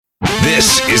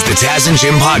This is the Taz and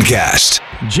Jim podcast.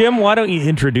 Jim, why don't you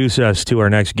introduce us to our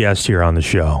next guest here on the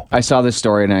show? I saw this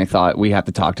story and I thought we have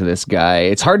to talk to this guy.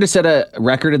 It's hard to set a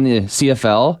record in the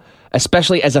CFL,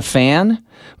 especially as a fan,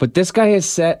 but this guy has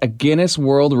set a Guinness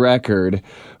World Record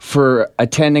for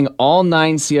attending all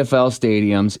 9 CFL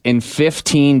stadiums in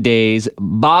 15 days.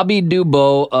 Bobby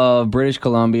Dubois of British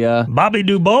Columbia. Bobby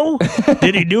Dubois?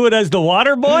 Did he do it as the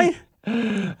water boy?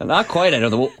 Not quite, I don't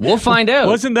know. We'll find out.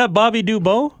 Wasn't that Bobby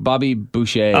Dubois? Bobby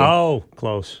Boucher. Oh,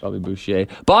 close. Bobby Boucher.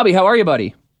 Bobby, how are you,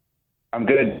 buddy? I'm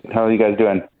good. How are you guys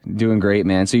doing? Doing great,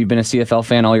 man. So you've been a CFL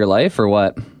fan all your life, or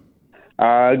what?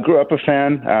 I grew up a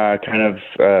fan, kind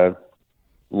of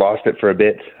lost it for a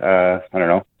bit. I don't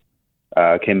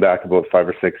know. Came back about 5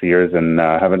 or 6 years and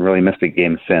haven't really missed a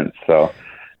game since. So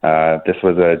this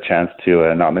was a chance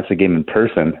to not miss a game in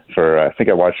person for, I think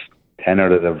I watched 10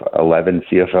 out of the 11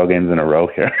 CFL games in a row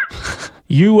here.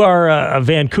 You are a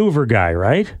Vancouver guy,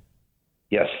 right?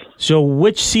 Yes. So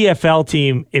which CFL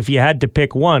team, if you had to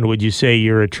pick one, would you say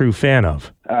you're a true fan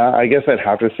of? I guess I'd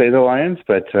have to say the Lions,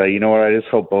 but you know what? I just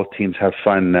hope both teams have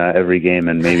fun every game,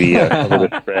 and maybe cover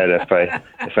the spread if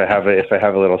I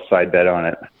have a little side bet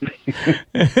on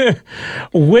it.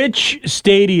 Which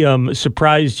stadium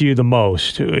surprised you the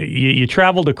most? You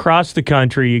traveled across the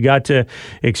country. You got to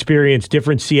experience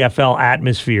different CFL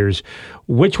atmospheres.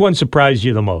 Which one surprised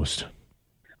you the most?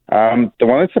 The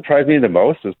one that surprised me the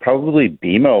most was probably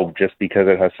BMO, just because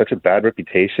it has such a bad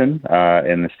reputation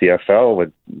in the CFL.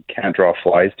 Can't draw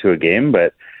flies to a game,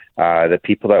 but the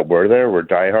people that were there were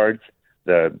diehards.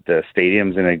 The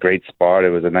stadium's in a great spot. It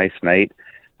was a nice night.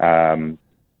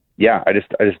 Yeah, I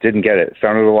just didn't get it. It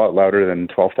sounded a lot louder than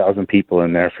 12,000 people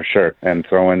in there for sure. And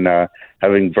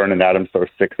having Vernon Adams throw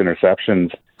 6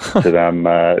 interceptions to them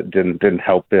didn't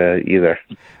help either.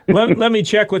 Let me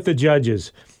check with the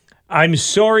judges. I'm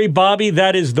sorry, Bobby,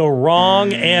 that is the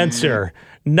wrong answer.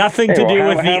 Nothing to do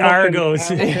with the Argos.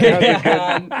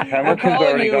 Hamilton's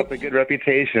already got the good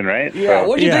reputation, right? Yeah. So.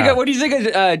 What do you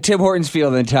think of Tim Hortons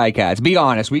Field and the Ticats? Be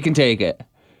honest, we can take it.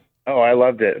 Oh, I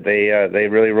loved it. They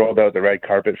really rolled out the red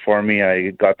carpet for me.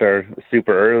 I got there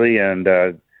super early, and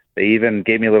they even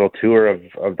gave me a little tour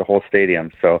of the whole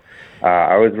stadium. So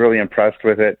I was really impressed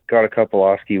with it. Got a couple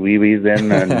Oski wee-wees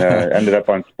in and ended up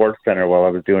on SportsCenter while I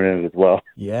was doing it as well.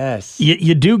 Yes.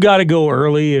 You do got to go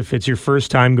early if it's your first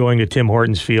time going to Tim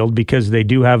Hortons Field, because they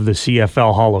do have the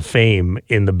CFL Hall of Fame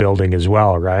in the building as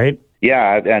well, right?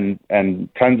 Yeah, and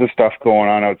tons of stuff going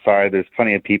on outside. There's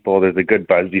plenty of people. There's a good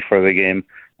buzz before the game.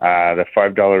 The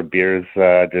 $5 beers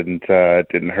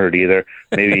didn't hurt either.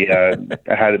 Maybe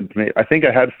I think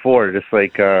I had 4, just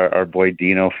like our boy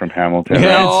Dino from Hamilton.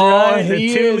 Yeah, that's right. The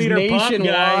He 2-liter is pop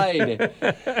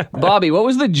nationwide. Bobby, what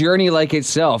was the journey like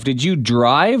itself? Did you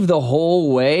drive the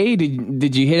whole way?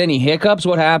 Did you hit any hiccups?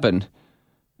 What happened?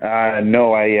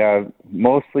 No, I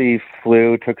mostly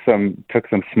flew. Took some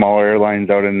smaller airlines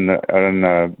out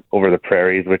over the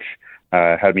prairies, which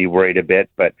had me worried a bit,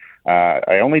 but.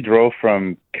 I only drove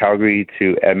from Calgary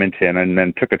to Edmonton and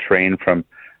then took a train from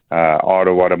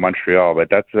Ottawa to Montreal, but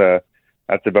that's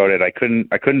about it. I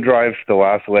couldn't drive the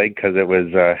last leg because it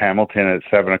was Hamilton at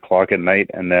 7:00 at night,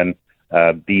 and then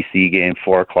BC game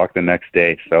 4:00 the next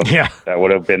day. So yeah. That would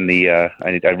have been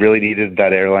I really needed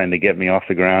that airline to get me off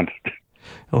the ground.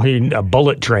 Well, a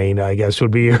bullet train, I guess, would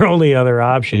be your only other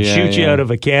option. Shoot you out of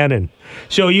a cannon.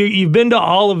 So you've been to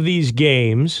all of these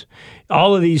games,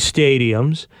 all of these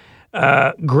stadiums.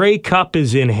 Grey Cup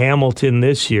is in Hamilton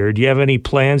this year. Do you have any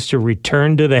plans to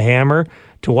return to the Hammer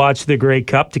to watch the Grey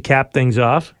Cup to cap things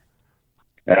off?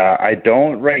 I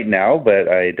don't right now, but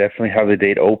I definitely have the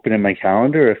date open in my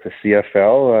calendar. If the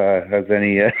CFL has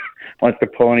any wants to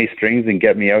pull any strings and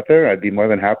get me out there, I'd be more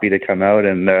than happy to come out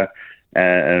and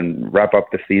wrap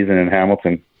up the season in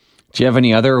Hamilton. Do you have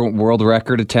any other world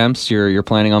record attempts you're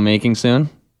planning on making soon?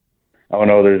 Oh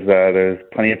no, there's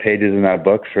plenty of pages in that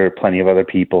book for plenty of other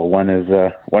people. One is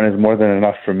more than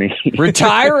enough for me.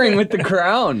 Retiring with the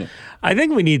crown. I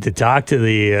think we need to talk to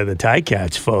the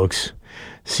Ticats folks.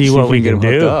 See what we can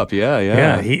do. Up.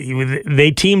 Yeah.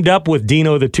 They teamed up with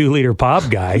Dino, the 2-liter pop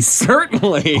guy.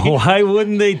 Certainly. Why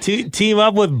wouldn't they team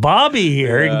up with Bobby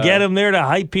here and get him there to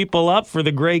hype people up for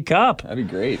the Grey Cup? That'd be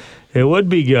great. It would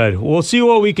be good. We'll see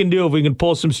what we can do if we can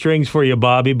pull some strings for you,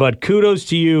 Bobby. But kudos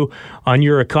to you on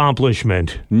your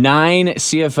accomplishment. 9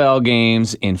 CFL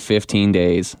games in 15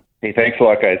 days. Hey, thanks a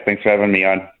lot, guys. Thanks for having me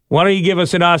on. Why don't you give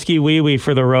us an Oski Wee Wee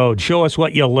for the road? Show us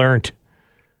what you learned.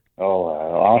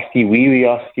 Oski Wee Wee,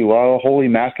 Oski Wow, Holy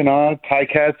Mackinac,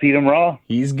 Ticats, eat 'em raw.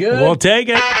 He's good. We'll take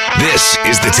it. This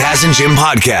is the Taz and Jim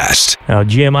podcast. Now,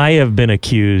 Jim, I have been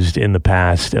accused in the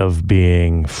past of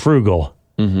being frugal,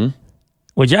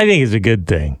 which I think is a good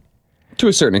thing. To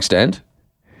a certain extent.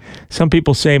 Some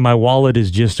people say my wallet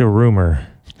is just a rumor.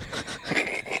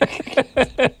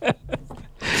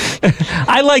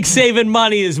 I like saving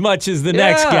money as much as the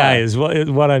next guy is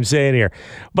what I'm saying here.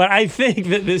 But I think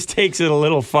that this takes it a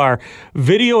little far.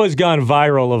 Video has gone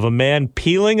viral of a man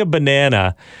peeling a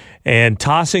banana and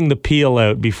tossing the peel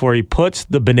out before he puts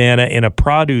the banana in a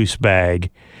produce bag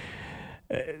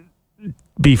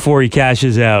before he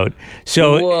cashes out.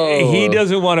 So he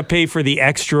doesn't want to pay for the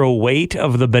extra weight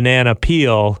of the banana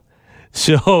peel.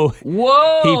 So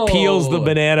he peels the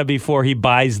banana before he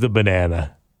buys the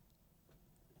banana.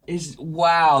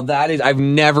 That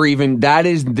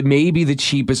is maybe the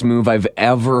cheapest move I've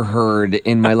ever heard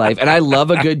in my life. And I love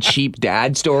a good cheap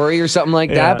dad story or something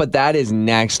like that, but that is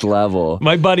next level.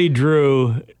 My buddy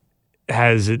Drew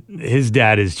his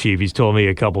dad is cheap. He's told me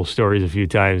a couple stories a few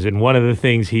times. And one of the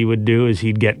things he would do is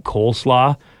he'd get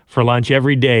coleslaw for lunch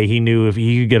every day. He knew if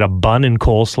he could get a bun and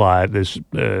coleslaw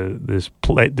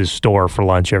at this store for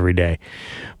lunch every day.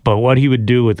 But what he would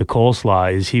do with the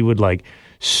coleslaw is he would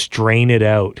strain it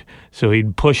out. So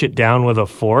he'd push it down with a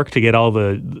fork to get all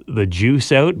the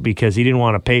juice out because he didn't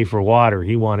want to pay for water.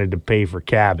 He wanted to pay for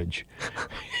cabbage.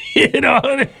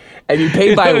 And you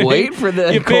pay by weight for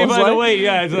the You pay by the weight,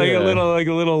 yeah. It's like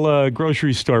a little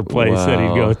grocery store place that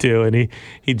he'd go to, and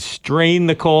he'd strain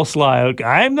the coleslaw out.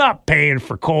 I'm not paying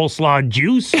for coleslaw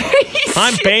juice.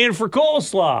 I'm paying for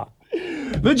coleslaw.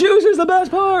 The juice is the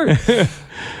best part.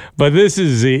 But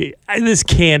this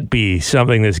can't be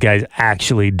something this guy's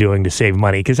actually doing to save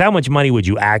money. Because how much money would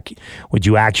you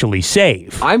actually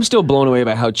save? I'm still blown away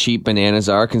by how cheap bananas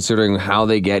are, considering how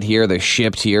they get here. They're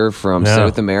shipped here from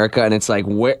South America, and it's like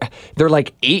they're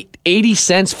like 80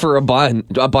 cents for a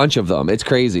bunch of them. It's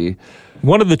crazy.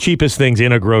 One of the cheapest things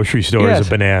in a grocery store is a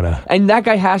banana. And that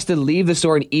guy has to leave the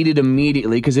store and eat it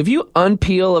immediately, because if you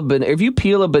peel a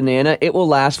banana, it will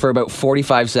last for about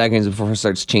 45 seconds before it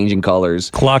starts changing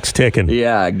colors. Clock's ticking.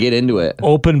 Yeah, get into it.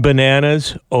 Open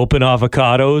bananas, open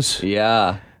avocados.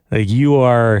 Yeah.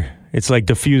 It's like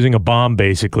defusing a bomb,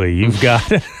 basically. You've got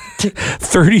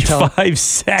 35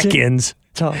 seconds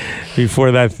before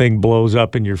that thing blows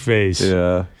up in your face.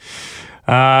 Yeah.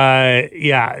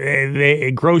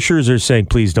 Grocers are saying,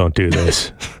 please don't do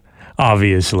this.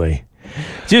 Obviously.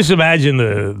 Just imagine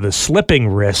the slipping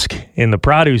risk in the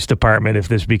produce department if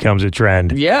this becomes a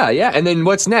trend. Yeah. And then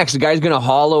what's next? The guy's going to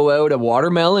hollow out a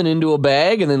watermelon into a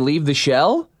bag and then leave the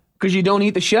shell? Because you don't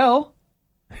eat the shell.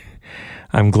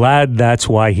 I'm glad that's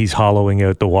why he's hollowing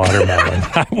out the watermelon.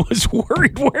 I was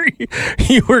worried where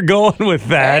you were going with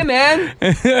that. Hey, man.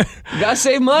 You got to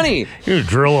save money. You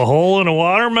drill a hole in a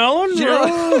watermelon?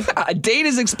 A date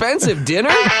is expensive. Dinner?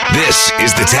 This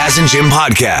is the Taz and Jim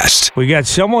podcast. We got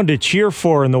someone to cheer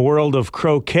for in the world of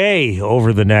croquet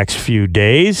over the next few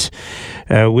days.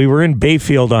 We were in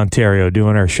Bayfield, Ontario,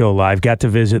 doing our show live. Got to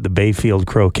visit the Bayfield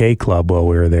Croquet Club while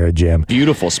we were there, Jim.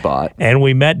 Beautiful spot. And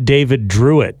we met David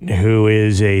Druitt, who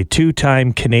is a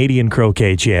two-time Canadian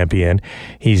croquet champion.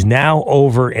 He's now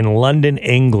over in London,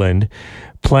 England,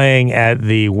 playing at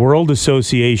the World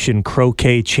Association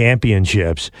Croquet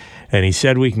Championships. And he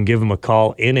said we can give him a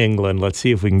call in England. Let's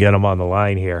see if we can get him on the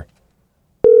line here.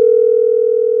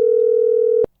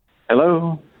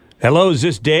 Hello. Hello, is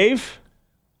this Dave?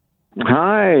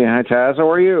 Hi, Taz. How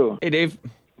are you? Hey, Dave.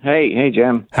 Hey,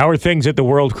 Jim. How are things at the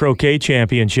World Croquet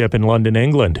Championship in London,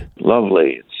 England?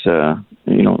 Lovely. It's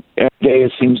every day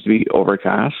it seems to be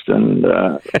overcast and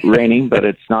raining, but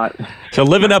it's not. So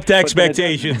living up to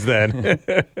expectations then.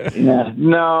 Yeah.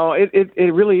 No,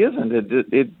 it really isn't.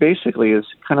 It basically is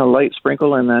kind of light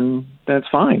sprinkle, and then that's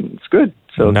fine. It's good.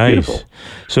 So nice. It's beautiful.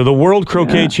 So the World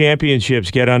Croquet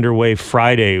Championships get underway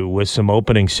Friday with some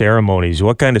opening ceremonies.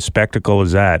 What kind of spectacle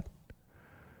is that?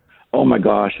 Oh my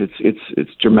gosh,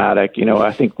 it's dramatic.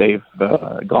 I think they've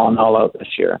gone all out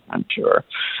this year, I'm sure.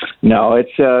 No,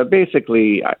 it's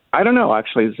basically, I don't know,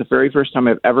 actually. It's the very first time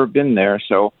I've ever been there.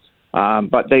 So,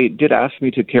 but they did ask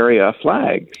me to carry a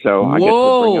flag. So I get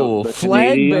to bring out the flag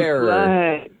Canadian bearer.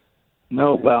 Flag.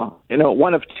 No, well,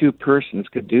 one of two persons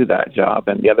could do that job,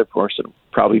 and the other person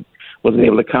probably wasn't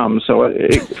able to come, so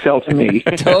it fell to me.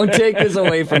 Don't take this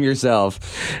away from yourself.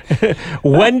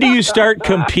 When do you start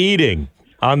competing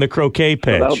on the croquet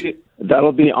pitch?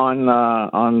 That'll be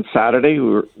on Saturday.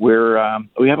 We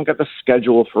haven't got the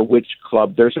schedule for which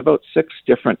club. There's about 6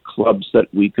 different clubs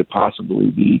that we could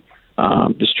possibly be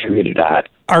distributed at.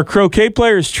 Are croquet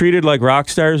players treated like rock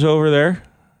stars over there?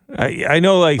 I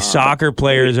know like soccer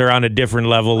players are on a different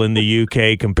level in the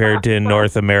UK compared to in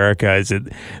North America. Is it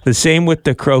the same with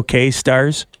the croquet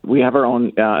stars? We have our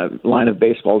own line of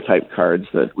baseball type cards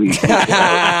that we.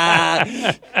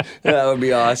 That would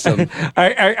be awesome.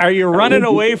 Are you running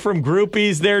away from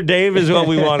groupies there, Dave, is what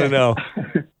we want to know.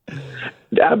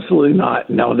 Absolutely not.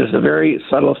 No, this is a very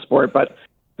subtle sport, but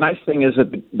the nice thing is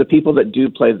that the people that do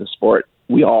play the sport,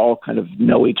 we all kind of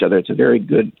know each other. It's a very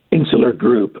good insular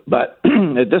group. But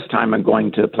at this time, I'm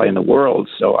going to play in the World,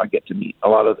 so I get to meet a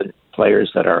lot of the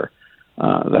players that are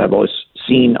that I've always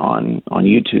seen on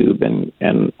YouTube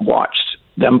and watched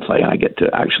them play, and I get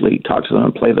to actually talk to them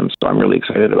and play them. So I'm really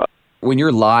excited about it. When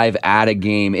you're live at a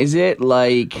game, is it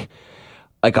like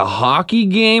a hockey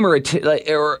game or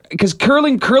because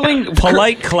curling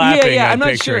polite clapping? Yeah, I'm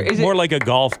not sure. Is more like a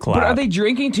golf clap? But are they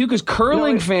drinking too? Because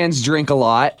curling fans drink a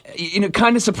lot.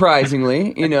 Kind of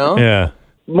surprisingly. Yeah.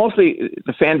 Mostly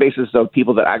the fan bases of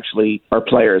people that actually are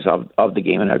players of the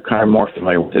game and are kind of more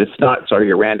familiar with it. It's not sort of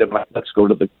your random, let's go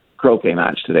to the croquet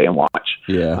match today and watch.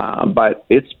 Yeah. But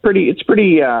it's pretty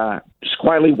just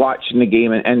quietly watching the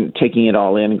game and taking it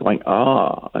all in and going, a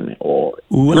lot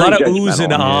of oohs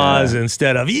and ahs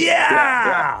instead of,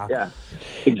 yeah.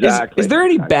 Exactly. Is there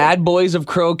any bad boys of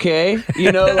croquet?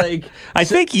 I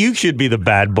think you should be the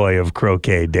bad boy of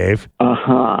croquet, Dave.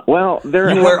 Well, you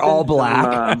wear all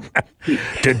black.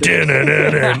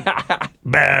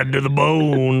 Bad to the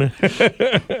bone.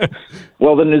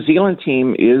 Well, the New Zealand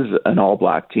team is an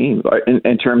all-black team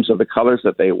in terms of the colors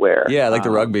that they wear. Yeah, like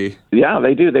the rugby. Yeah,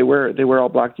 they do. They wear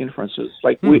all-black uniforms. So it's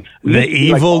like we the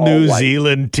evil New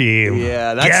Zealand team.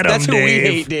 Yeah, that's who we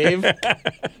hate, Dave.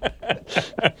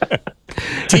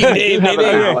 Team Dave,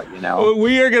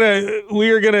 we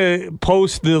are gonna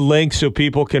post the link so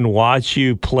people can watch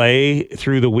you play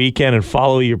through the weekend and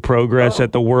follow your progress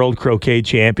at the World Croquet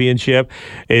Championship.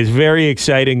 It's very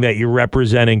exciting that you're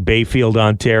representing Bayfield,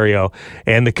 Ontario,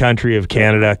 and the country of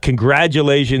Canada.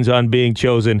 Congratulations on being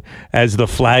chosen as the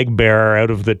flag bearer out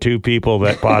of the two people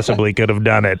that possibly could have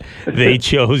done it. They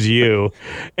chose you,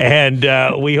 and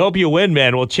we hope you win,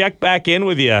 man. We'll check back in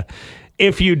with you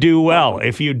if you do well.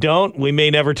 If you don't, we may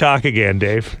never talk again,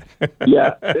 Dave.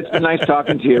 Yeah, it's been nice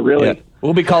talking to you, really. Yeah.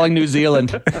 We'll be calling New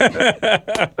Zealand.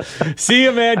 See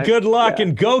you, man. Good luck,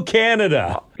 and go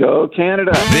Canada. Go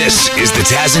Canada. This is the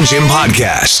Taz and Jim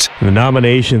Podcast. The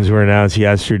nominations were announced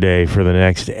yesterday for the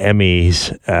next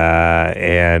Emmys,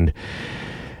 and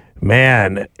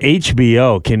man,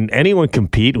 HBO, can anyone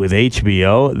compete with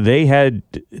HBO? They had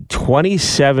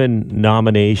 27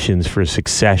 nominations for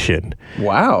Succession.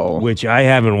 Wow. Which I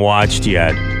haven't watched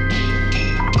yet.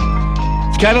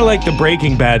 It's kind of like the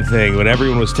Breaking Bad thing when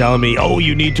everyone was telling me, oh,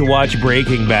 you need to watch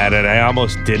Breaking Bad, and I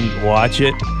almost didn't watch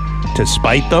it to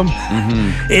spite them.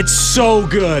 Mm-hmm. It's so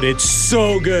good. It's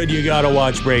so good. You got to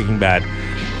watch Breaking Bad.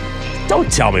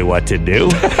 Don't tell me what to do.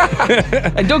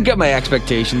 And don't get my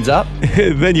expectations up.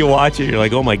 Then you watch it, you're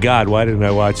like, oh my God, why didn't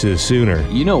I watch this sooner?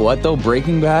 You know what, though?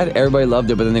 Breaking Bad, everybody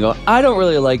loved it, but then they go, I don't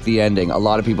really like the ending. A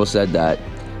lot of people said that.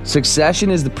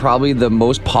 Succession is probably the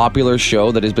most popular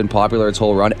show that has been popular its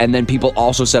whole run, and then people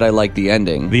also said I liked the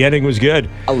ending. The ending was good.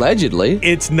 Allegedly.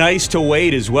 It's nice to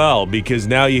wait as well, because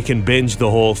now you can binge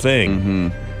the whole thing.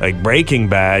 Mm-hmm. Like Breaking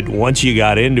Bad, once you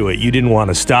got into it, you didn't want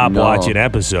to stop watching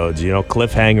episodes,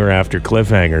 cliffhanger after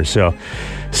cliffhanger. So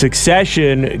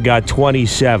Succession got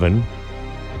 27.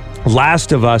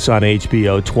 Last of Us on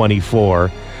HBO, 24.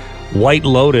 White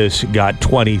Lotus got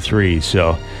 23.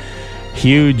 So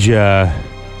huge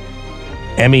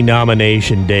Emmy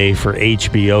nomination day for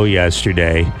HBO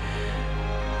yesterday.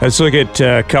 Let's look at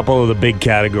a couple of the big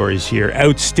categories here.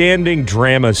 Outstanding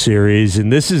Drama Series,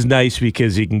 and this is nice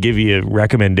because he can give you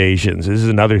recommendations. This is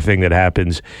another thing that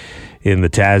happens in the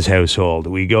Taz household.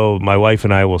 My wife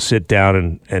and I will sit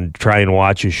down and try and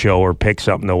watch a show or pick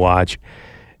something to watch,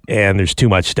 and there's too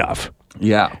much stuff.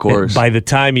 Yeah, of course. And by the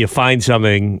time you find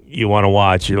something you want to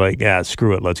watch, you're like, yeah,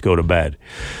 screw it, let's go to bed.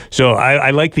 So I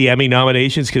like the Emmy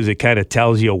nominations because it kind of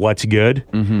tells you what's good,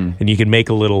 and you can make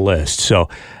a little list. So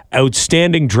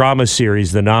Outstanding Drama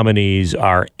Series, the nominees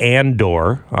are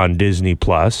Andor on Disney+.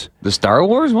 The Star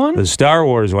Wars one? The Star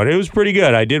Wars one. It was pretty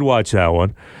good. I did watch that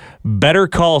one. Better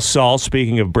Call Saul,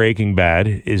 speaking of Breaking Bad,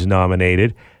 is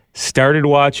nominated. Started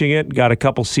watching it, got a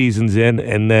couple seasons in,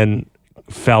 and then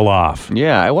fell off.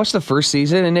 Yeah, I watched the first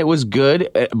season, and it was good,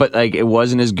 but it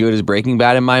wasn't as good as Breaking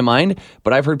Bad in my mind.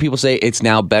 But I've heard people say it's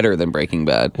now better than Breaking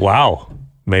Bad. Wow.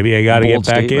 Maybe I got to get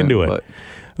back into it. But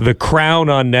The Crown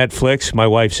on Netflix. My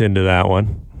wife's into that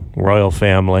one. Royal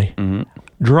Family. Mm-hmm.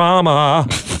 Drama.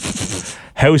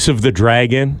 House of the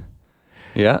Dragon.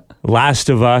 Yeah. Last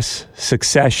of Us,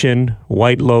 Succession,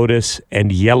 White Lotus,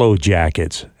 and Yellow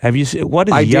Jackets. Have you seen, what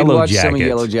is I Yellow did watch Jackets? some of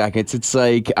Yellow Jackets. It's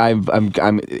like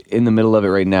I'm in the middle of it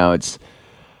right now. It's,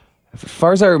 as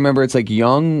far as I remember, it's like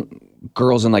young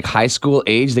girls in like high school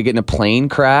age. They get in a plane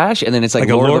crash, and then it's like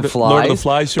a Lord of the Flies. Lord of the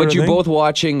Flies sort but of you're thing? both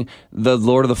watching the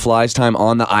Lord of the Flies time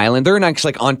on the island. They're in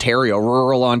actually like Ontario,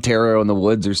 rural Ontario in the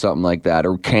woods or something like that,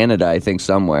 or Canada, I think,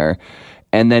 somewhere.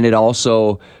 And then it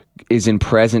also is in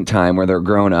present time where they're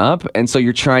grown up, and so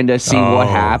you're trying to see what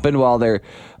happened while they're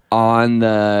on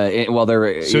the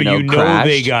So crashed.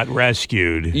 they got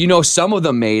rescued. Some of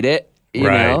them made it. You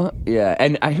Right. know, yeah.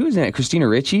 And who's in it? Christina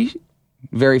Ricci,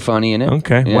 very funny in it.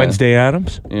 Okay. Yeah. Wednesday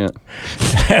Addams. Yeah.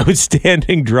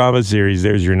 Outstanding drama series.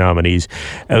 There's your nominees.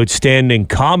 Outstanding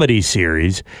comedy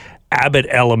series. Abbott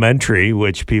Elementary,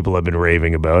 which people have been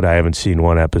raving about. I haven't seen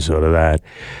one episode of that.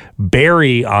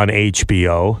 Barry on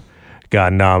HBO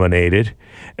got nominated.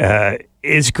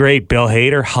 It's great. Bill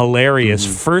Hader, hilarious.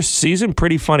 First season,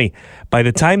 pretty funny. By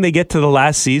the time they get to the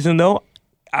last season, though,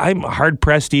 I'm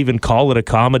hard-pressed to even call it a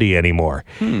comedy anymore.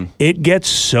 It gets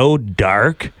so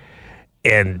dark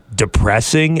and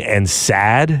depressing and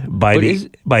sad by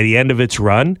the end of its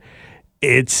run.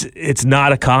 It's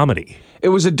not a comedy. It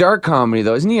was a dark comedy,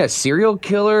 though. Isn't he a serial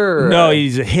killer? No,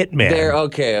 he's a hitman.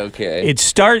 Okay. It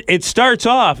starts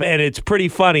off and it's pretty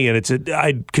funny, and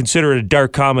I'd consider it a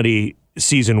dark comedy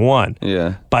season 1.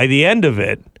 Yeah. By the end of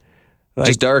it,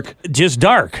 Just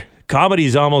dark.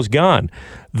 Comedy's almost gone.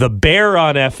 The Bear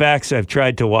on FX I've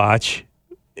tried to watch.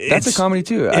 That's a comedy,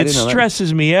 too. I It didn't know that.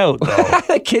 stresses me out, though.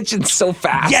 The kitchen's so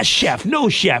fast. Yes, chef. No,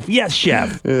 chef. Yes,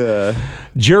 chef. Yeah.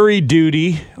 Jury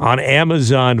Duty on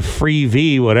Amazon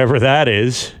Freevee, whatever that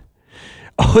is.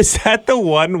 Oh, is that the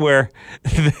one where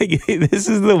this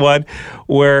is the one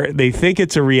where they think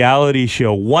it's a reality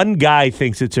show? One guy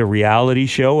thinks it's a reality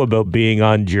show about being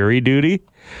on jury duty,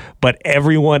 but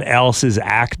everyone else is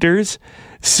actors.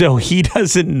 So he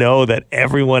doesn't know that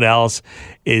everyone else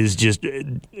is just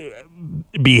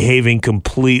behaving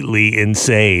completely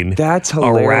insane. That's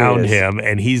hilarious. Around him,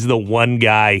 and he's the one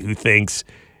guy who thinks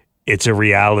it's a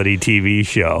reality TV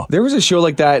show. There was a show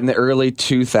like that in the early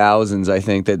 2000s, I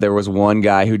think, that there was one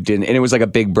guy who didn't, and it was like a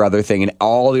Big Brother thing, and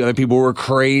all the other people were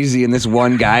crazy, and this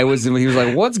one guy he was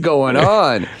like, what's going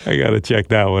on? I got to check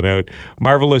that one out.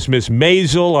 Marvelous Miss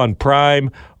Maisel on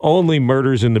Prime. Only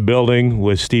Murders in the Building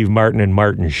with Steve Martin and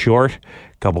Martin Short.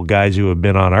 A couple guys who have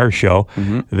been on our show.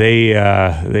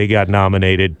 They got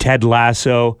nominated. Ted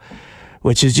Lasso,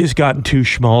 which has just gotten too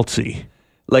schmaltzy.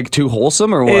 Like too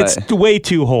wholesome or what? It's way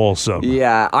too wholesome.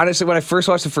 Yeah, honestly, when I first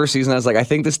watched the first season, I was like, I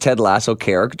think this Ted Lasso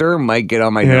character might get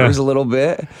on my nerves a little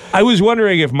bit. I was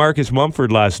wondering if Marcus Mumford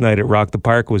last night at Rock the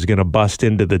Park was going to bust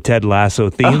into the Ted Lasso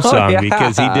theme song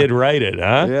because he did write it,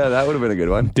 huh? Yeah, that would have been a good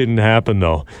one. Didn't happen,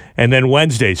 though. And then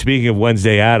Wednesday, speaking of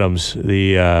Wednesday Addams,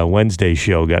 the Wednesday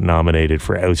show got nominated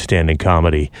for Outstanding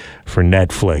Comedy for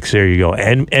Netflix. There you go.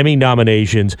 And Emmy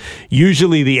nominations.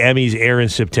 Usually the Emmys air in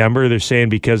September. They're saying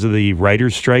because of the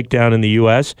writers' strike down in the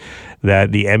U.S.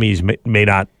 that the Emmys may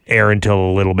not air until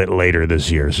a little bit later this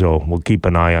year. So we'll keep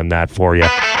an eye on that for you.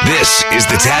 This is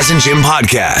the Taz and Jim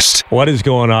podcast. What is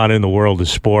going on in the world of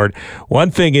sport?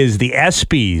 One thing is the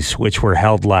ESPYs, which were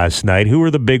held last night. Who were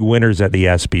the big winners at the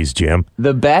ESPYs, Jim?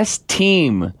 The best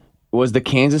team was the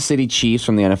Kansas City Chiefs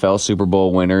from the NFL Super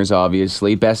Bowl winners,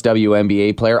 obviously. Best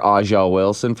WNBA player, Aja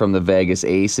Wilson from the Vegas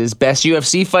Aces. Best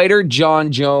UFC fighter,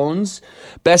 John Jones.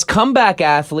 Best comeback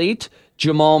athlete,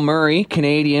 Jamal Murray,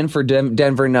 Canadian for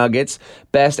Denver Nuggets.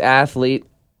 Best athlete,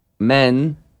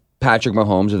 men, Patrick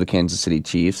Mahomes of the Kansas City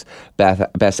Chiefs.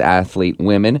 Best athlete,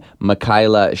 women,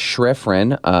 Michaela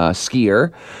Schifrin,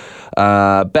 skier.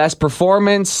 Best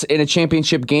performance in a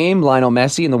championship game, Lionel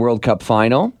Messi in the World Cup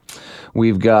final.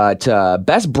 We've got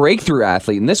best breakthrough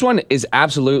athlete, and this one is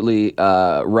absolutely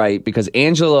right because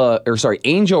Angel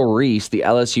Reese, the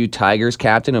LSU Tigers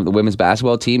captain of the women's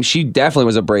basketball team, she definitely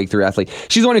was a breakthrough athlete.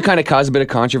 She's the one who kind of caused a bit of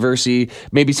controversy,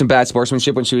 maybe some bad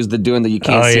sportsmanship when she was doing the you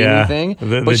can't see anything.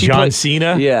 The John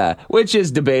Cena? Yeah, which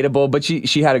is debatable, but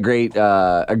she had a great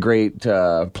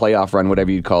playoff run,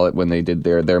 whatever you'd call it, when they did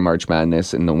their March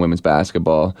Madness in the women's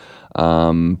basketball.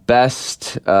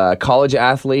 Best college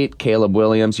athlete, Caleb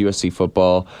Williams, USC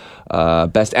football.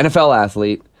 Best NFL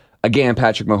athlete, again,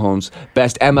 Patrick Mahomes.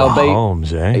 Best MLB.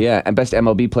 Mahomes, eh? Yeah, and best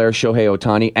MLB player, Shohei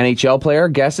Ohtani. NHL player,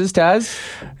 guesses, Taz?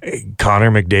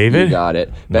 Connor McDavid? You got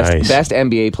it. Nice. Best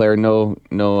NBA player, no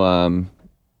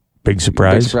big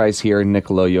surprise. Big surprise here,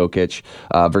 Nikola Jokic.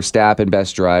 Verstappen,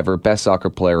 best driver. Best soccer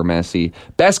player, Messi.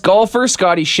 Best golfer,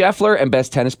 Scotty Scheffler. And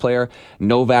best tennis player,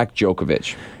 Novak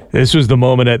Djokovic. This was the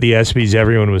moment at the ESPYs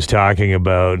everyone was talking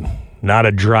about. not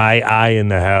a dry eye in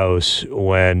the house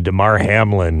when Damar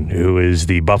Hamlin, who is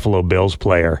the Buffalo Bills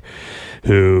player,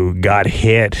 who got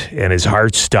hit and his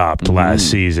heart stopped last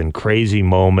season. Crazy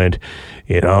moment,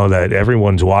 that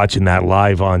everyone's watching that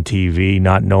live on TV,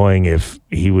 not knowing if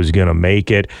he was going to make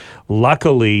it.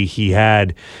 Luckily, he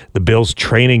had the Bills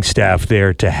training staff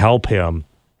there to help him,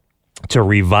 to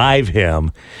revive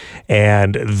him,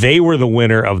 and they were the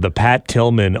winner of the Pat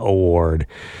Tillman Award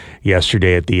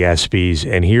yesterday at the ESPYs.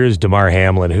 And here's Damar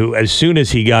Hamlin, who, as soon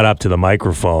as he got up to the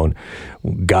microphone,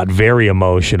 got very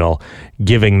emotional,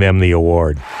 giving them the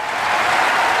award.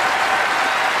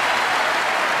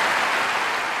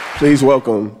 Please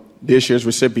welcome this year's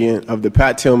recipient of the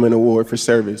Pat Tillman Award for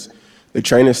Service, the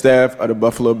training staff of the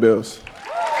Buffalo Bills.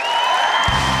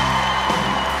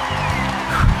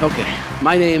 Okay,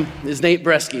 my name is Nate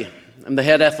Bresky. I'm the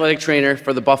head athletic trainer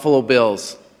for the Buffalo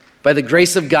Bills. By the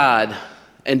grace of God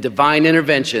and divine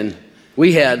intervention,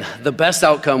 we had the best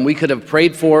outcome we could have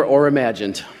prayed for or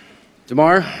imagined.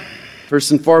 Damar,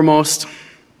 first and foremost,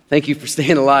 thank you for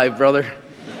staying alive, brother.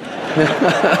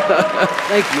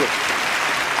 Thank you.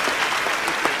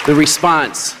 The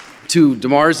response to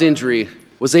Damar's injury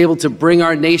was able to bring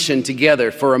our nation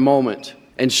together for a moment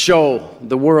and show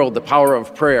the world the power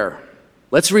of prayer.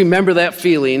 Let's remember that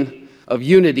feeling of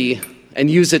unity and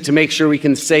use it to make sure we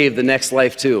can save the next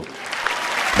life too.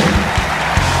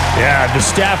 Yeah, the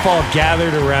staff all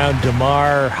gathered around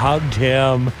Damar, hugged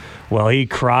him while he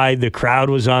cried. The crowd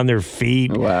was on their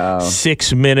feet. Wow.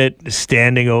 6-minute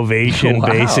standing ovation, Wow.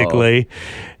 basically.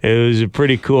 It was a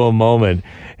pretty cool moment.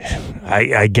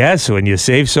 I guess when you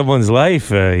save someone's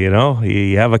life,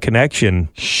 you have a connection.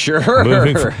 Sure.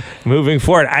 Moving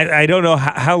forward. I don't know,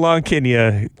 how long can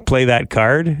you play that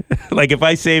card? Like, if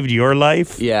I saved your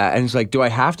life? Yeah, and it's like, do I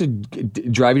have to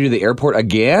drive you to the airport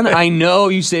again? I know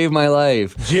you saved my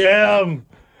life. Jim,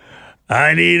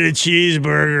 I need a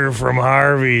cheeseburger from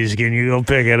Harvey's. Can you go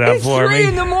pick it up It's for 3 me?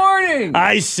 in the morning.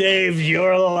 I saved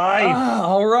your life.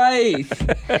 All right.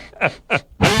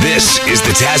 This is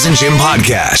the Taz and Jim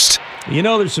podcast.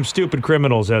 There's some stupid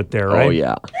criminals out there, right? Oh,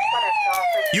 yeah.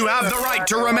 You have the right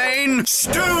to remain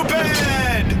stupid.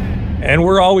 And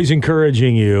we're always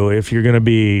encouraging you, if you're going to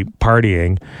be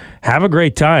partying, have a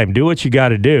great time. Do what you got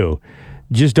to do.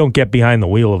 Just don't get behind the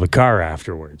wheel of a car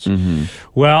afterwards.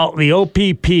 Well, the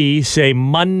OPP say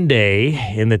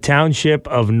Monday in the township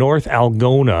of North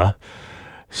Algona,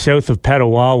 south of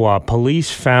Petawawa, police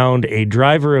found a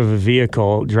driver of a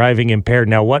vehicle driving impaired.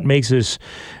 Now, what makes this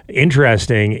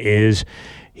interesting is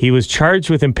he was charged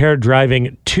with impaired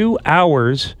driving 2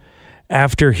 hours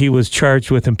after he was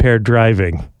charged with impaired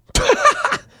driving.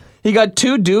 He got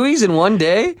 2 Deweys in one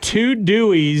day? 2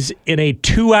 Deweys in a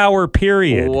 2-hour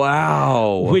period.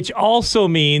 Wow. Which also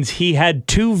means he had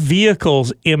 2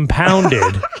 vehicles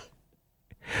impounded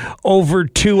over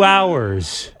 2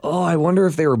 hours. Oh, I wonder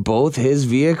if they were both his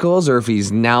vehicles or if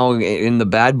he's now in the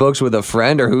bad books with a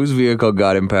friend or whose vehicle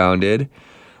got impounded.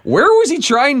 Where was he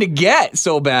trying to get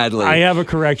so badly? I have a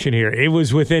correction here. It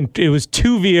was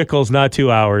 2 vehicles, not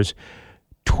 2 hours.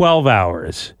 12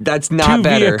 hours. That's not 2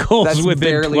 better. vehicles That's within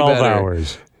barely 12 better.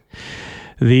 hours.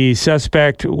 The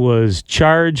suspect was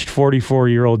charged,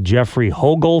 44-year-old Jeffrey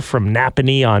Hogle from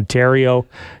Napanee, Ontario,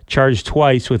 charged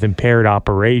twice with impaired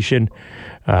operation.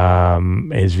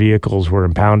 His vehicles were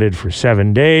impounded for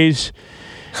 7 days.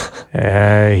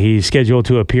 He's scheduled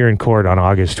to appear in court on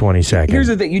August 22nd. Here's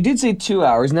the thing: you did say 2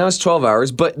 hours. Now it's 12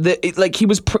 hours. But the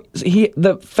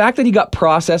fact that he got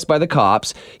processed by the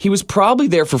cops, he was probably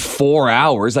there for 4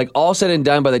 hours. Like, all said and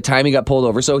done by the time he got pulled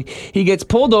over. So he gets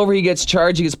pulled over, he gets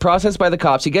charged, he gets processed by the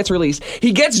cops, he gets released,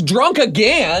 he gets drunk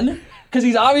again because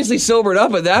he's obviously sobered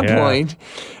up at that point,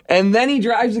 and then he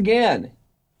drives again.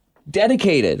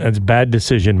 Dedicated. That's bad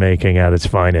decision making at its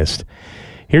finest.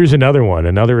 Here's another one,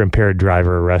 another impaired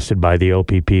driver arrested by the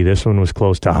OPP. This one was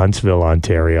close to Huntsville,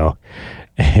 Ontario.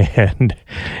 And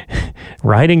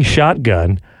riding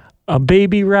shotgun, a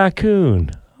baby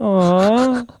raccoon.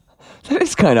 Aww. That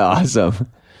is kind of awesome.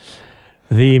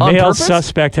 The On male purpose?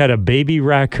 suspect had a baby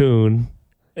raccoon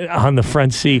on the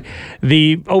front seat.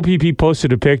 The OPP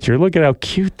posted a picture. Look at how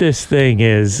cute this thing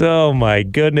is. Oh, my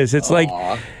goodness. It's like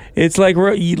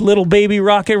little baby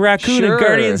Rocket Raccoon Sure. in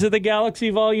Guardians of the Galaxy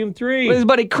Volume 3. With his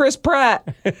buddy Chris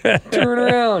Pratt. Turn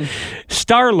around.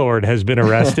 Star-Lord has been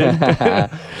arrested.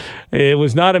 It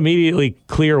was not immediately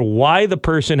clear why the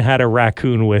person had a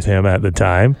raccoon with him at the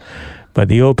time, but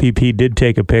the OPP did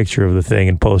take a picture of the thing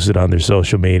and post it on their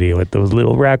social media with those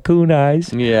little raccoon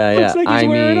eyes. Yeah, Looks like he's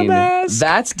wearing a mask.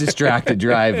 That's distracted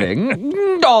driving.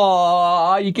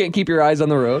 Aw, you can't keep your eyes on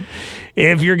the road.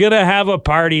 If you're going to have a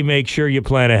party, make sure you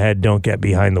plan ahead. Don't get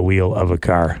behind the wheel of a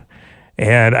car.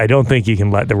 And I don't think you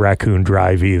can let the raccoon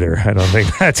drive either. I don't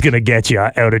think that's going to get you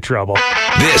out of trouble.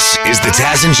 This is the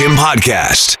Taz and Jim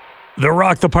podcast. The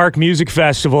Rock the Park Music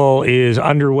Festival is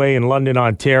underway in London,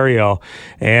 Ontario,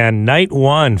 and night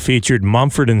one featured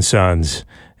Mumford and Sons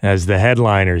as the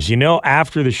headliners. You know,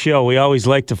 after the show, we always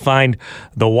like to find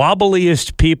the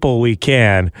wobbliest people we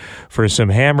can for some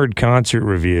hammered concert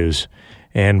reviews.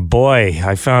 And boy,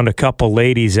 I found a couple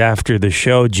ladies after the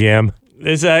show, Jim.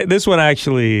 This one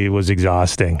actually was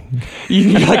exhausting.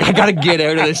 You're like, I got to get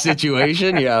out of this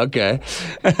situation? Yeah, okay.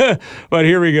 But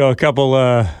here we go. A couple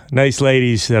nice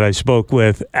ladies that I spoke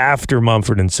with after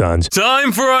Mumford and Sons.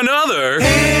 Time for another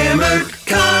Hammered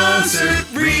Concert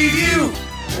Review.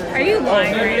 Are you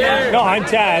lying right now? No, I'm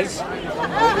Taz.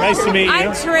 Nice to meet you.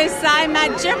 I'm Teresa. I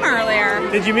met Jim earlier.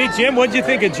 Did you meet Jim? What did you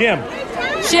think of Jim?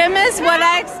 Jim is what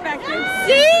I expected.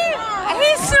 See?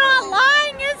 He's not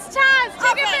lying. It's Taz.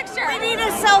 Take a picture. We need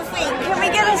a selfie. Can we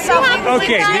get a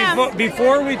selfie? Okay,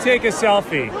 before we take a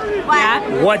selfie,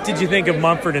 what did you think of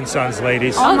Mumford and Sons,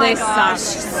 ladies? Oh, they suck.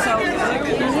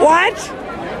 What?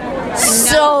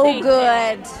 So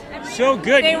good. So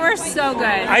good. They were so good.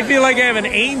 I feel like I have an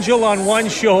angel on one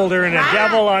shoulder and a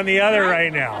devil on the other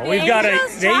right now. We've got a.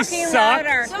 They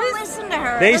sucked. So listen to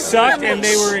her. They sucked and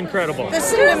they were incredible.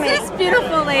 Listen to me. This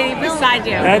beautiful lady beside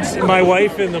you. That's my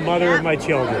wife and the mother of my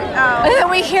children. That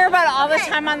we hear about all the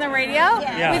time on the radio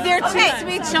Yeah. with your two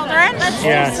sweet children.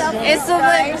 Yeah. It's the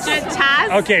legit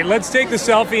Taz. Okay, let's take the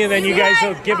selfie and then you guys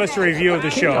will give us a review of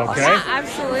the show, okay? Yeah,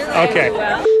 absolutely. Okay.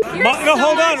 You're No,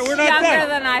 hold on, we're not younger done.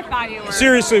 than I thought you were.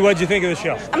 Seriously, what'd you think of the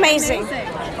show? Amazing.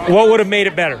 What would have made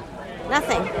it better?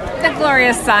 Nothing. The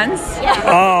Glorious Sons.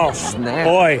 Oh, Snap.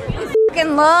 boy.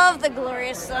 Fucking love the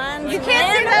Glorious Sons. You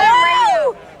can't say that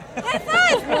on radio. High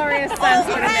five. Glorious Sons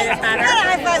would have made it better.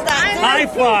 High five that. High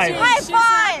five. High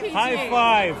five. High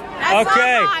five. That's not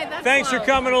Okay. high, that's Thanks for low.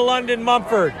 coming to London,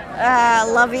 Mumford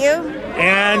Love you.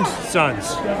 and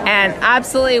Sons. And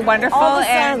absolutely wonderful. All the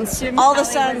and Sons. Jim All the Kelly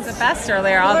was Sons. the best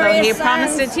earlier, although he Glorious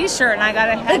promised a Sons. T-shirt, and I got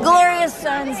a The head. Glorious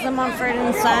Sons, the Mumford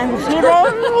and Sons.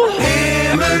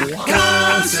 Hammered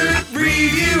Concert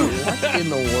Review. In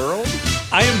the world?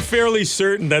 I am fairly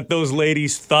certain that those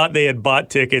ladies thought they had bought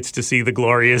tickets to see the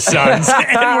Glorious Sons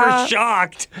and were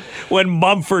shocked when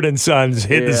Mumford and Sons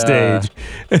hit the stage.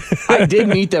 I did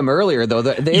meet them earlier, though.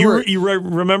 They were,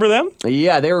 Remember them?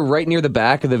 yeah, they were right near the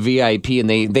back of the VIP, and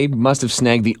they must have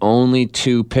snagged the only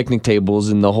 2 picnic tables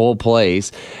in the whole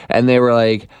place. And they were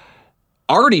like,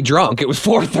 already drunk. It was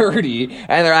 4:30,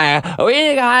 and they're like,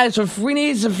 we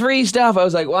need some free stuff. I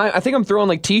was like, well, I think I'm throwing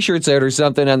like T-shirts out or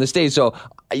something on the stage. So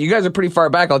you guys are pretty far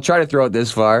back. I'll try to throw it this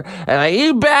far. And like,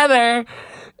 you better.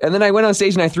 And then I went on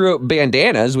stage and I threw out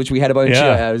bandanas, which we had a bunch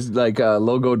of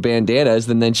logoed bandanas.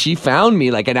 And then she found me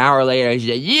like an hour later. She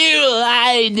said, "You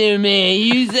lied to me.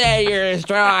 You said you're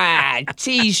throwing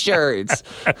T-shirts."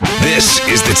 This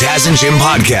is the Taz and Jim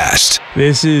podcast.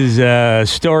 This is a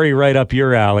story right up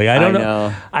your alley. I don't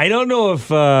know. I don't know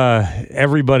if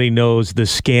everybody knows the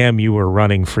scam you were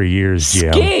running for years,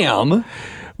 Jim. Scam?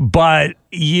 But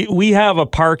we have a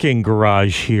parking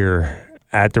garage here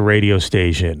at the radio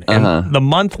station. And the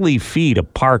monthly fee to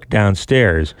park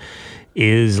downstairs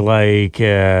is like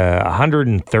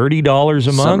 $130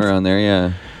 a month. Something around there,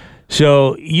 yeah.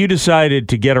 So you decided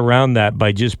to get around that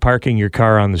by just parking your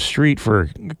car on the street for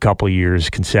a couple years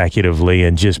consecutively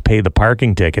and just pay the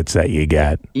parking tickets that you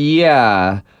get.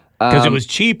 Yeah. Because it was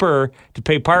cheaper to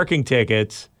pay parking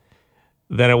tickets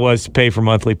than it was to pay for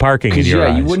monthly parking in your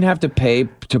eyes. You wouldn't have to pay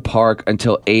to park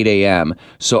until 8 a.m.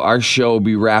 So our show would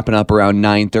be wrapping up around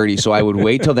 9:30. So I would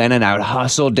wait till then and I would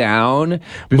hustle down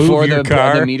before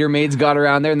the meter maids got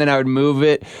around there. And then I would move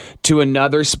it to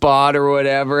another spot or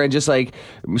whatever and just like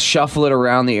shuffle it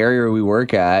around the area we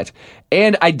work at.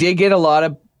 And I did get a lot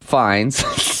of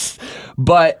fines.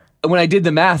 But when I did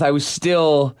the math, I was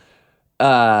still...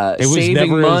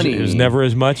 saving money. It was never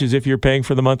as much as if you're paying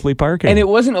for the monthly parking. And it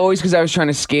wasn't always because I was trying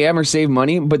to scam or save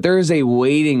money, but there is a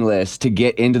waiting list to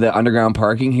get into the underground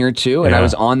parking here too. And I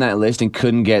was on that list and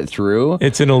couldn't get through.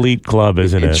 It's an elite club,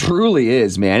 isn't it? It truly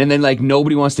is, man. And then like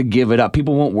nobody wants to give it up.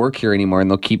 People won't work here anymore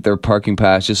and they'll keep their parking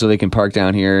pass just so they can park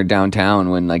down here downtown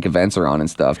when like events are on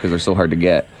and stuff because they're so hard to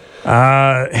get.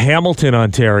 Hamilton,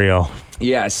 Ontario.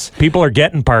 Yes. People are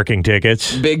getting parking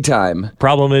tickets. Big time.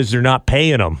 Problem is they're not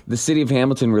paying them. The city of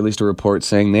Hamilton released a report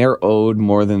saying they're owed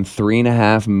more than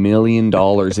 $3.5 million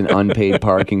in unpaid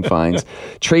parking fines,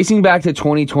 tracing back to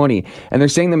 2020. And they're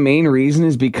saying the main reason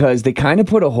is because they kind of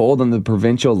put a hold on the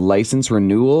provincial license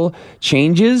renewal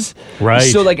changes. Right.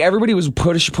 So like everybody was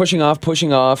pushing off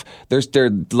their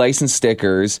license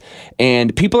stickers,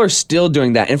 and people are still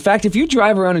doing that. In fact, if you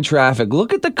drive around in traffic,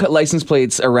 look at the license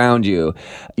plates around you.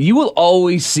 You will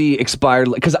always see expired,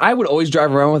 because I would always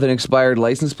drive around with an expired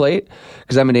license plate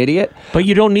because I'm an idiot. But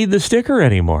you don't need the sticker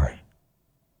anymore.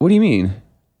 What do you mean?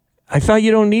 I thought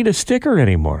you don't need a sticker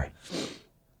anymore.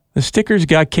 The stickers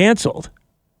got canceled.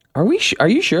 Are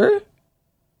you sure?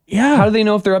 Yeah. How do they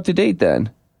know if they're up to date then?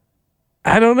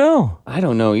 I don't know. I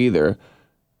don't know either.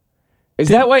 Is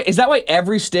that why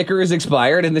every sticker is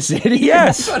expired in the city?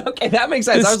 Yes. Okay, that makes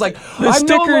sense. I was like, the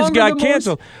stickers got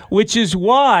canceled, which is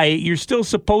why you're still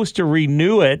supposed to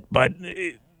renew it, but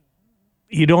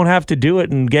you don't have to do it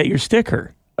and get your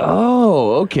sticker.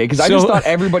 Oh, okay. Because I just thought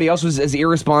everybody else was as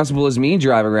irresponsible as me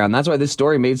driving around. That's why this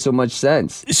story made so much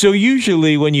sense. So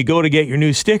usually when you go to get your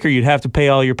new sticker, you'd have to pay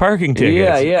all your parking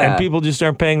tickets. Yeah. And people just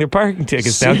aren't paying their parking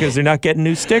tickets now because they're not getting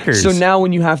new stickers. So now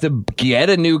when you have to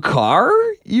get a new car,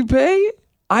 you pay?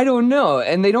 I don't know.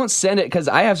 And they don't send it, because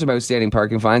I have some outstanding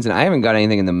parking fines and I haven't got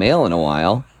anything in the mail in a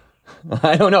while.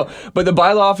 I don't know. But the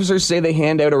bylaw officers say they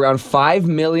hand out around $5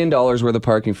 million worth of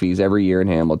parking fees every year in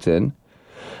Hamilton.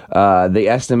 They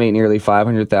estimate nearly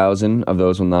 500,000 of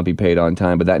those will not be paid on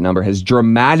time, but that number has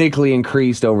dramatically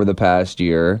increased over the past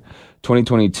year.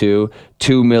 2022,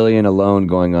 2 million alone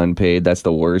going unpaid. That's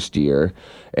the worst year.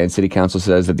 And City Council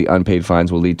says that the unpaid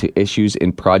fines will lead to issues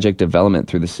in project development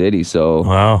through the city.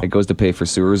 So It goes to pay for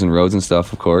sewers and roads and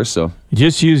stuff, of course. So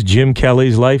just use Jim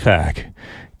Kelly's life hack.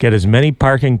 Get as many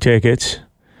parking tickets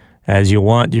as you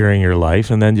want during your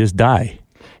life and then just die.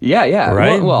 Yeah.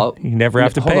 Right? Well, you never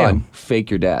have to pay them.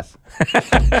 Fake your death. I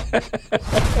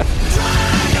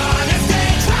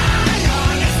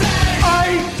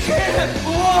can't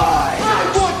lie.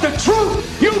 I want the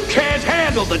truth. You can't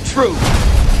handle the truth.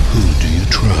 Who do you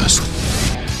trust?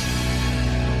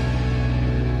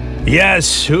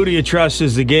 Yes, Who Do You Trust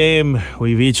is the game.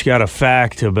 We've each got a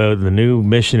fact about the new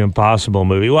Mission Impossible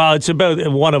movie. Well, it's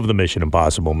about one of the Mission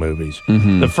Impossible movies.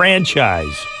 The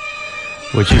franchise,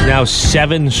 which is now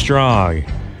 7 strong,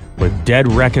 with Dead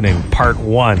Reckoning Part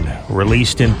 1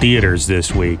 released in theaters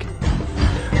this week.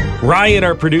 Ryan,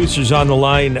 our producer's on the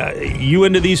line. You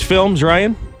into these films,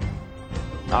 Ryan?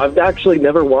 I've actually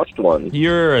never watched one.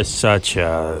 You're such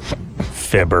a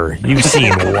fibber. You've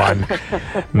seen one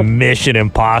Mission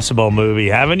Impossible movie,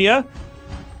 haven't you?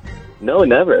 No,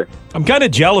 never. I'm kind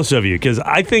of jealous of you because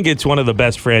I think it's one of the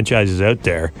best franchises out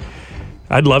there.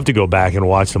 I'd love to go back and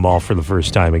watch them all for the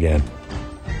first time again.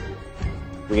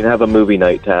 We can have a movie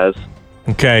night, Taz.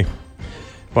 Okay.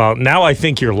 Well, now I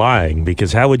think you're lying,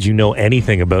 because how would you know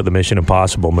anything about the Mission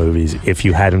Impossible movies if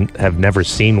you have never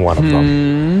seen one of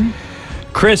them?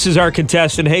 Chris is our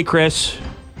contestant. Hey, Chris.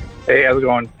 Hey, how's it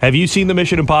going? Have you seen the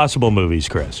Mission Impossible movies,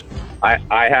 Chris? I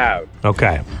have.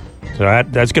 Okay. So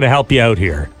that's going to help you out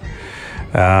here.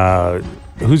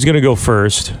 Who's going to go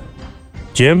first?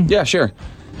 Jim? Yeah, sure.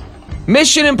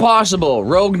 Mission Impossible,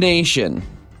 Rogue Nation,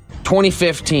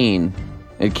 2015.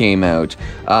 It came out.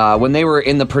 When they were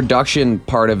in the production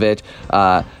part of it,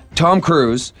 Tom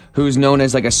Cruise, who's known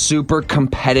as like a super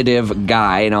competitive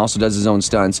guy and also does his own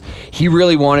stunts, he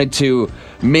really wanted to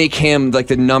make him like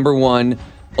the number one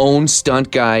own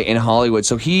stunt guy in Hollywood.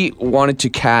 So he wanted to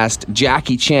cast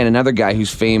Jackie Chan, another guy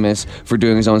who's famous for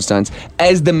doing his own stunts,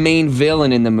 as the main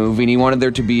villain in the movie. And he wanted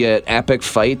there to be an epic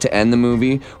fight to end the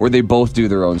movie where they both do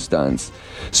their own stunts.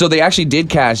 So they actually did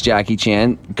cast Jackie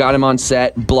Chan, got him on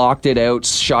set, blocked it out,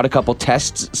 shot a couple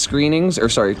test scenes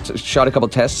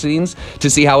to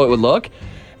see how it would look.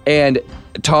 And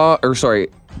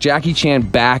Jackie Chan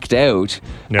backed out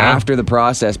after the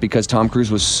process because Tom Cruise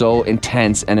was so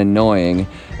intense and annoying.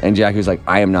 And Jackie was like,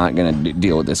 I am not going to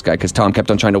deal with this guy, because Tom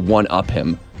kept on trying to one-up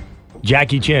him.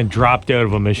 Jackie Chan dropped out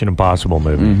of a Mission Impossible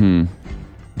movie.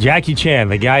 Jackie Chan,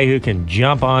 the guy who can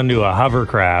jump onto a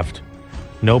hovercraft,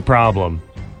 no problem,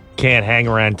 can't hang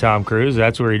around Tom Cruise.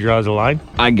 That's where he draws the line?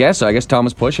 I guess so. I guess Tom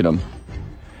was pushing him.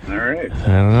 All right. I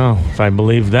don't know if I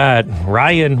believe that.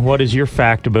 Ryan, what is your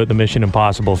fact about the Mission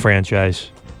Impossible franchise?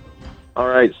 All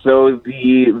right, so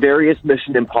the various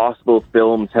Mission Impossible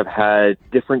films have had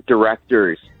different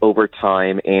directors over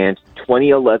time, and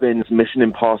 2011's Mission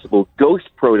Impossible Ghost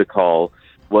Protocol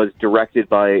was directed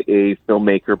by a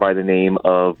filmmaker by the name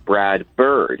of Brad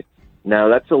Bird. Now,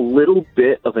 that's a little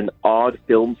bit of an odd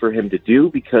film for him to do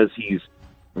because he's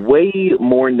way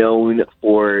more known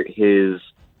for his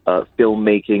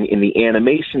filmmaking in the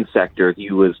animation sector.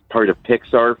 He was part of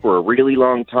Pixar for a really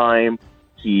long time.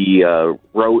 He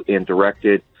wrote and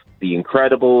directed The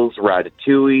Incredibles,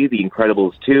 Ratatouille, The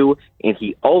Incredibles 2, and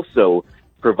he also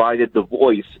provided the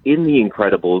voice in The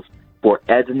Incredibles for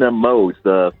Edna Mode,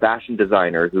 the fashion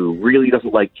designer who really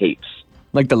doesn't like capes.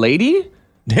 Like the lady?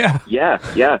 Yeah.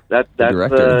 Yeah. That's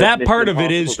director. That part of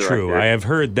it is director. true. I have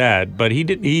heard that, but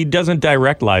he doesn't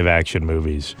direct live action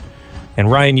movies. And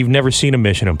Ryan, you've never seen a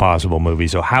Mission Impossible movie,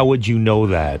 so how would you know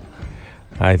that?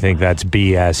 I think that's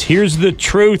BS. Here's the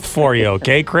truth for you,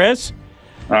 okay, Chris?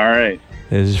 All right.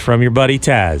 This is from your buddy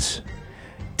Taz.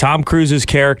 Tom Cruise's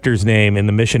character's name in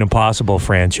the Mission Impossible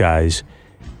franchise,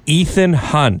 Ethan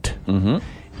Hunt. Mm-hmm.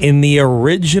 In the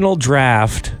original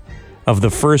draft of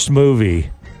the first movie,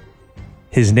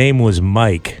 his name was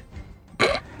Mike.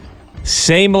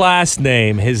 Same last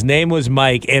name. His name was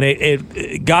Mike, and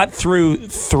it got through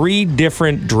 3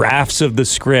 different drafts of the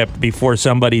script before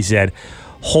somebody said,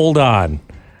 hold on,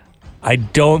 I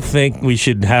don't think we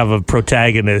should have a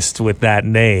protagonist with that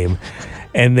name.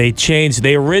 And they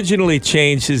originally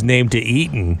changed his name to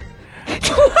Eaton.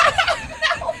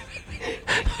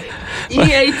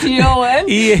 E-A-T-O-N?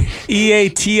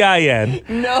 E-A-T-I-N.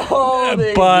 No,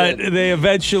 they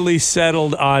eventually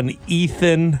settled on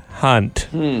Ethan Hunt.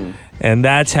 And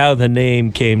that's how the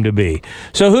name came to be.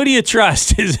 So who do you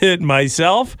trust? Is it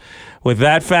myself? With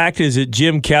that fact, is it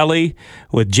Jim Kelly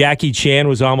with Jackie Chan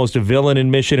was almost a villain in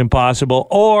Mission Impossible?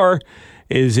 Or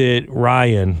is it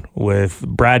Ryan with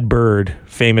Brad Bird,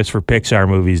 famous for Pixar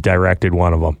movies, directed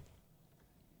one of them?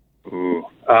 Ooh.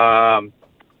 I'm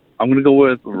going to go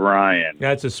with Ryan.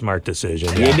 That's a smart decision.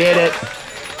 You did it.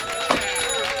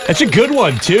 That's a good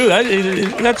one, too.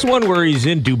 That's one where he's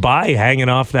in Dubai hanging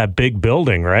off that big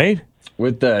building, right?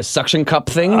 With the suction cup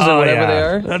things or whatever they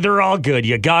are? They're all good.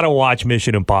 You got to watch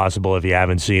Mission Impossible if you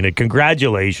haven't seen it.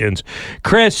 Congratulations.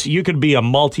 Chris, you could be a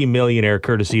multimillionaire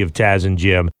courtesy of Taz and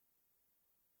Jim.